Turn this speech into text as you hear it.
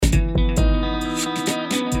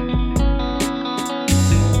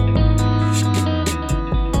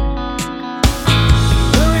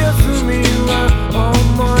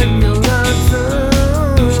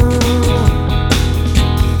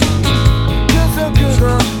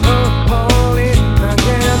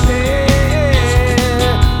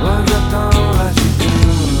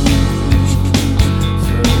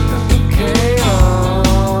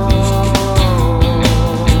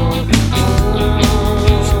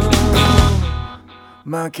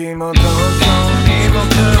巻き戻そうにも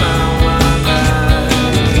かなわない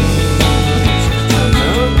軽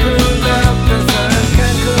くなった錯覚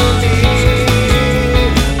に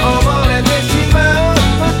溺れてしまう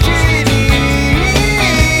うちに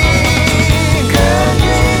肝心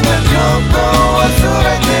なこと忘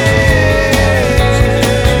れて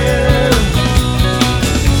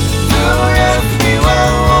ずる休みは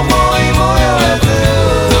思いもよらず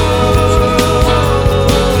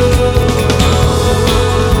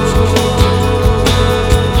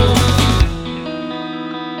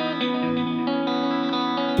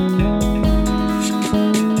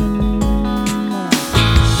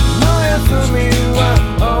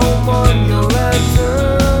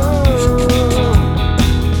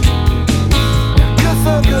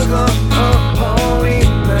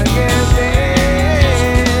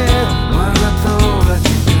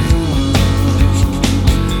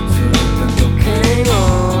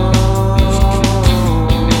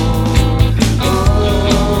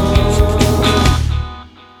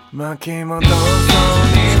巻き戻そうに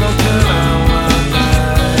もかな